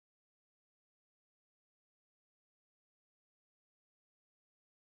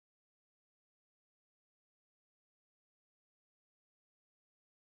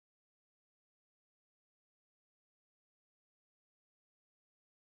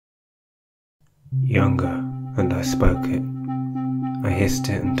Younger, and I spoke it. I hissed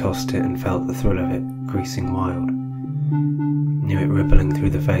it and tossed it and felt the thrill of it, greasing wild. Knew it rippling through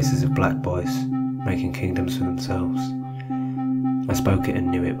the faces of black boys, making kingdoms for themselves. I spoke it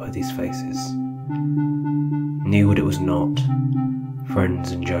and knew it by these faces. Knew what it was not,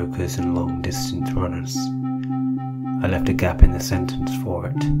 friends and jokers and long-distance runners. I left a gap in the sentence for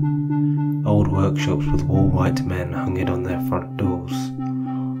it. Old workshops with wall-white men hung it on their front doors.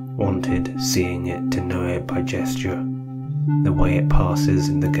 Wanted, seeing it, to know it by gesture, the way it passes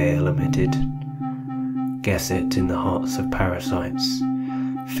in the gale emitted. Guess it in the hearts of parasites,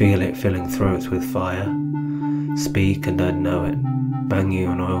 feel it filling throats with fire. Speak and I'd know it, banging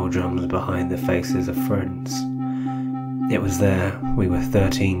on oil drums behind the faces of friends. It was there, we were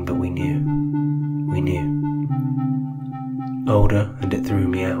 13, but we knew. Older, and it threw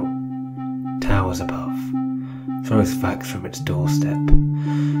me out. Towers above, throws facts from its doorstep.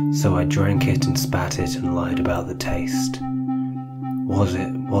 So I drank it and spat it and lied about the taste. Was it,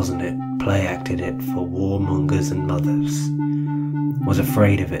 wasn't it, play acted it for warmongers and mothers. Was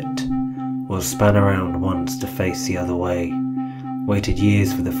afraid of it, was span around once to face the other way. Waited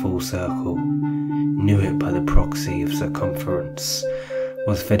years for the full circle, knew it by the proxy of circumference.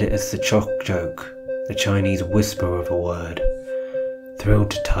 Was fed it as the chalk joke, the Chinese whisper of a word.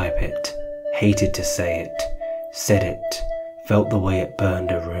 Thrilled to type it, hated to say it, said it, felt the way it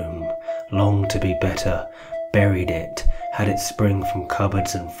burned a room, longed to be better, buried it, had it spring from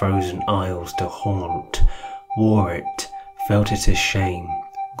cupboards and frozen aisles to haunt, wore it, felt it as shame,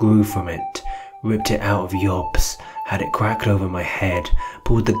 grew from it, ripped it out of yobs, had it cracked over my head,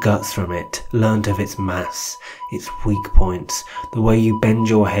 pulled the guts from it, learnt of its mass, its weak points, the way you bend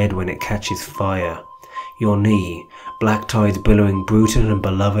your head when it catches fire. Your knee, black tides billowing brutal and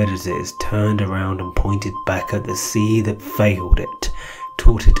beloved as it is turned around and pointed back at the sea that failed it,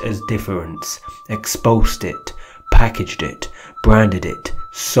 taught it as difference, expulsed it, packaged it, branded it,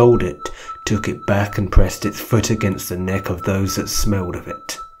 sold it, took it back and pressed its foot against the neck of those that smelled of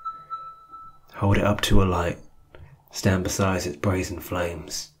it. Hold it up to a light, stand beside its brazen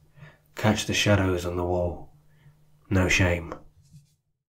flames, catch the shadows on the wall, no shame.